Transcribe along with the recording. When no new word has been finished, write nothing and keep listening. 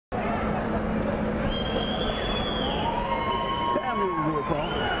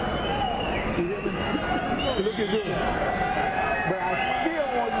did. But I still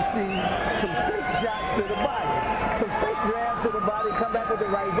want to see some straight shots to the body. Some straight jabs to the body, come back with the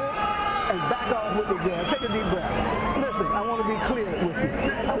right hook, and back off with the jab. Take a deep breath. Listen, I want to be clear with you.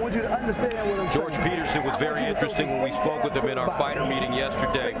 I want you to understand what I'm saying. George Peterson was very interesting when we spoke with him in our fighter meeting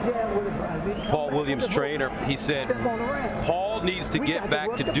yesterday. Paul Williams' trainer, he said, Paul needs to get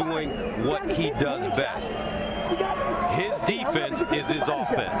back to doing what he does best. His defense is his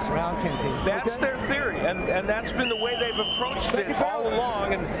offense. That's their theory, and that's been the way they've approached it all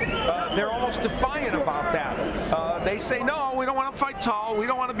along, and they're almost defiant about that. They say, no, we don't want to fight tall, we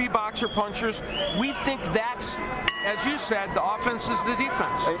don't want to be boxer punchers. We think that's, as you said, the offense is the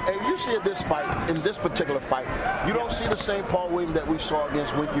defense. And you see this fight, in this particular fight, you don't see the same Paul Williams that we saw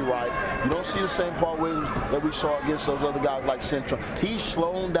against Winky Wright. You don't see the same Paul Williams that we saw against those other guys like Central. He's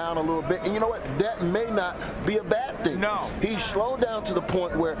slowing down a little bit, and you know what? That may not be a bad thing. No. He's slowed down to the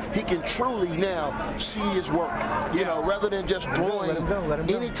point where he can truly now see his work. You know, rather than just throwing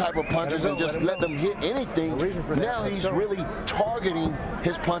any type of punches and just let them hit anything. Now he's really targeting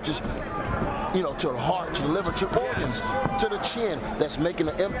his punches, you know, to the heart, to the liver, to organs, to the chin. That's making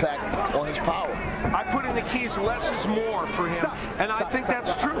an impact on his power. I put in the keys, less is more for him, and I think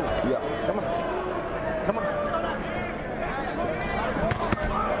that's true. Yeah. Come on. Come on.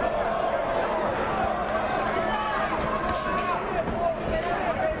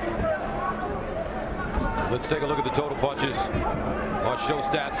 Let's take a look at the total punches on show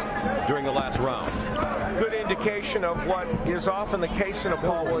stats during the last round. Good indication of what is often the case in a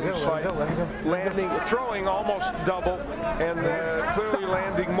Paul Williams fight. Landing, throwing almost double, and clearly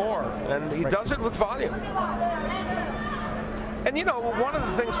landing more. And he does it with volume. And you know, one of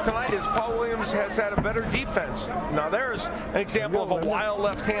the things tonight is Paul Williams has had a better defense. Now there's an example of a wild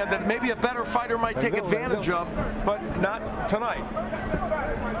left hand that maybe a better fighter might take advantage of, but not tonight.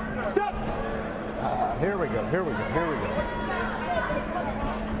 Stop! Here we go, here we go, here we go.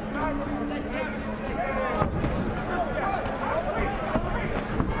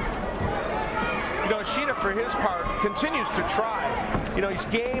 You know, Ishida, for his part, continues to try. You know, he's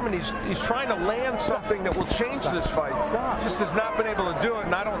game and he's trying to land something that will change this fight. Just has not been able to do it,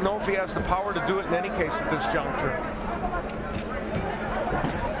 and I don't know if he has the power to do it in any case at this juncture.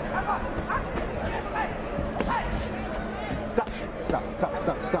 Stop, stop, stop,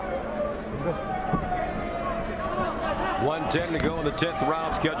 stop, stop. 1:10 to go in the 10th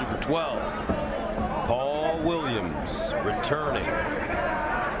round, scheduled for 12. Paul Williams returning.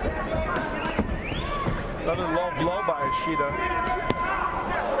 Another low blow by Ishida.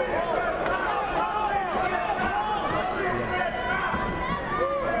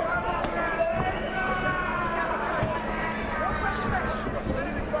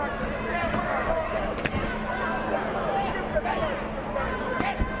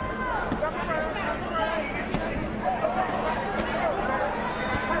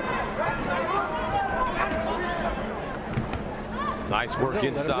 Nice work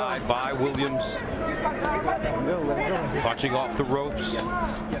inside by Williams. Punching off the ropes. Let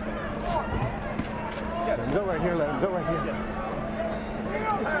him go right here, let him go right here.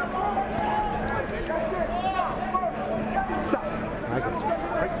 Stop. I got you.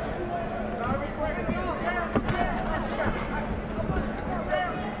 Right.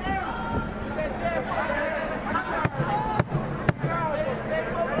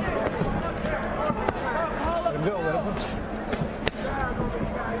 Let him go, let him go.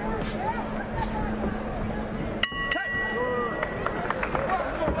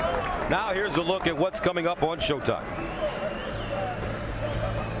 Now here's a look at what's coming up on Showtime.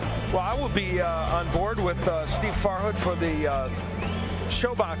 Well, I will be on board with Steve Farhood for the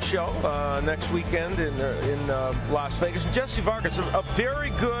Showbox show next weekend in Las Vegas. And Jesse Vargas, a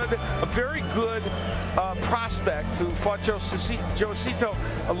very good prospect who fought Josito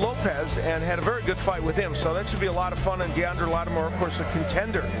Lopez and had a very good fight with him. So that should be a lot of fun. And Deandre Lattimore, of course, a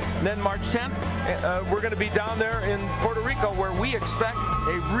contender. And then March 10th, we're going to be down there in Puerto Rico, where we expect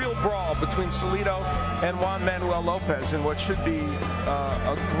a real brawl between Salido and Juan Manuel Lopez in what should be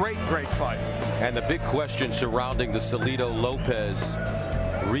a great fight. And the big question surrounding the Salido-Lopez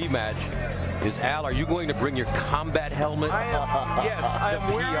rematch is, Al, are you going to bring your combat helmet? Yes, I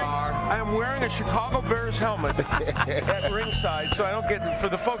am wearing a Chicago Bears helmet at ringside, so I don't get, for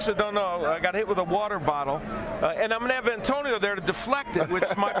the folks that don't know, I got hit with a water bottle. And I'm going to have Antonio there to deflect it, which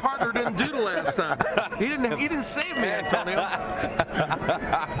my partner didn't do the last time. He didn't save me, Antonio.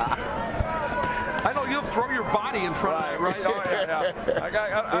 I know you'll throw your body in front of me, right? Oh,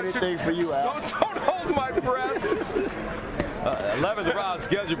 yeah. Anything for you, Al. Don't hold my breath. 11th round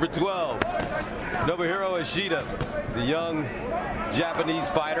scheduled for 12. Nobuhiro Ishida, the young Japanese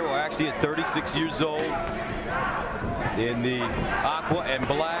fighter, well, actually at 36 years old, in the aqua and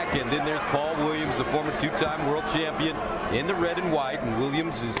black. And then there's Paul Williams, the former two-time world champion, in the red and white. And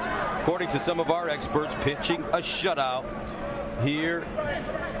Williams is, according to some of our experts, pitching a shutout here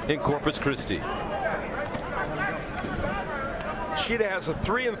in Corpus Christi. Ishida has a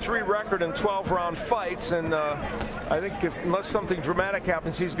 3-3 record in 12-round fights, and I think unless something dramatic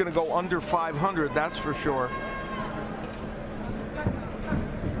happens, he's going to go under 500, that's for sure.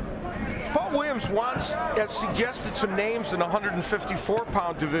 Paul Williams has suggested some names in the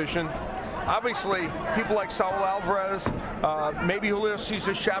 154-pound division. Obviously, people like Saul Alvarez, maybe Julio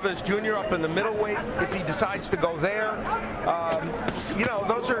Cesar Chavez Jr. up in the middleweight if he decides to go there. You know,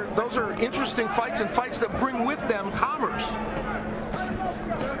 those are interesting fights, and fights that bring with them commerce.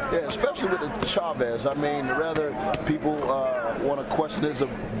 Yeah, especially with the Chavez. I mean, rather people want to question his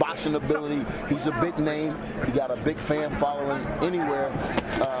boxing ability. He's a big name. He got a big fan following anywhere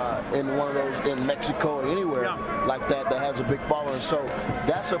in one of those, in Mexico or anywhere like that has a big following. So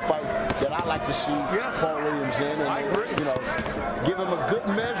that's a fight that I like to see Paul Williams in, and you know, give him a good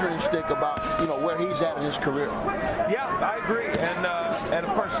measuring stick about where he's at in his career. Yeah, I agree. And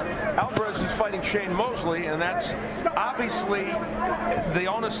of course, Alvarez is fighting Shane Mosley, and that's obviously the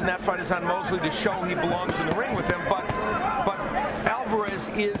onus in that fight is on Mosley to show he belongs in the ring with him. But Alvarez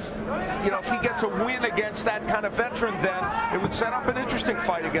is, if he gets a win against that kind of veteran, then it would set up an interesting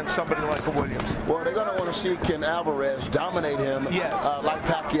fight against somebody like a Williams. Well, they're going to want to see, can Alvarez dominate him like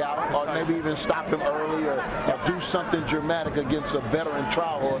Pacquiao, or maybe even stop him early, or do something dramatic against a veteran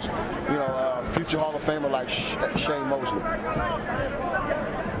trial horse, future Hall of Famer like Shane Mosley.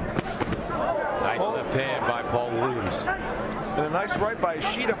 Nice left hand by Paul Williams. And a nice right by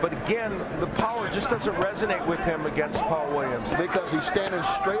Ishida, but again, the power just doesn't resonate with him against Paul Williams. Because he's standing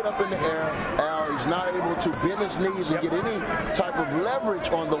straight up in the air, Al. He's not able to bend his knees and get any type of leverage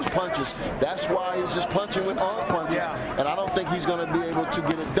on those punches. That's why he's just punching with arm punches. And I don't think he's going to be able to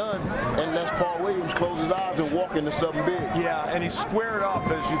get it done unless Paul Williams closes his eyes and walk into something big. Yeah, and he's squared up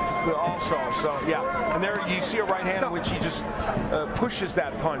as you also. So, yeah. And there you see a right hand in which he just pushes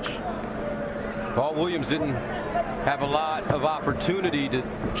that punch. Paul Williams didn't have a lot of opportunity to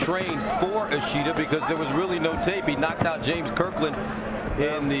train for Ishida because there was really no tape. He knocked out James Kirkland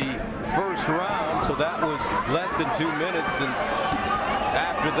in the first round, so that was less than 2 minutes. And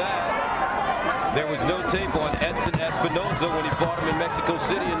after that, there was no tape on Edson Espinoza when he fought him in Mexico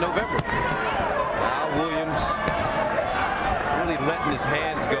City in November. Now Williams really letting his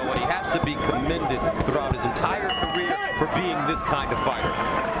hands go, and he has to be commended throughout his entire career for being this kind of fighter.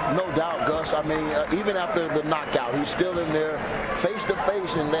 No doubt, Gus. I mean, even after the knockout, he's still in there face to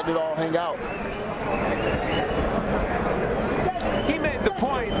face and letting it all hang out. He made the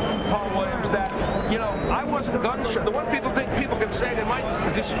point, Paul Williams, that, I wasn't gun shy. The one people think people can say they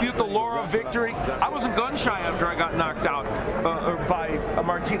might dispute the Lara victory. I wasn't gun shy after I got knocked out by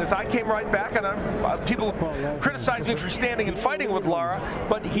Martinez. I came right back, and people criticized me for standing and fighting with Lara,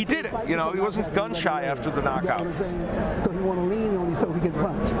 but he did it. He wasn't gun shy after the knockout. So he want to lean on you so he can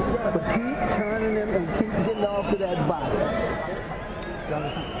punch. But keep turning him and keep getting off to that body. You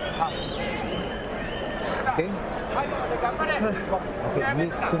understand? Okay? Okay,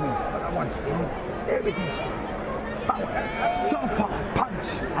 knees to knees. One strong. Everything strong. Power. Southpaw punch.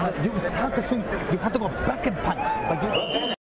 You have to swing. You have to go back and punch. But you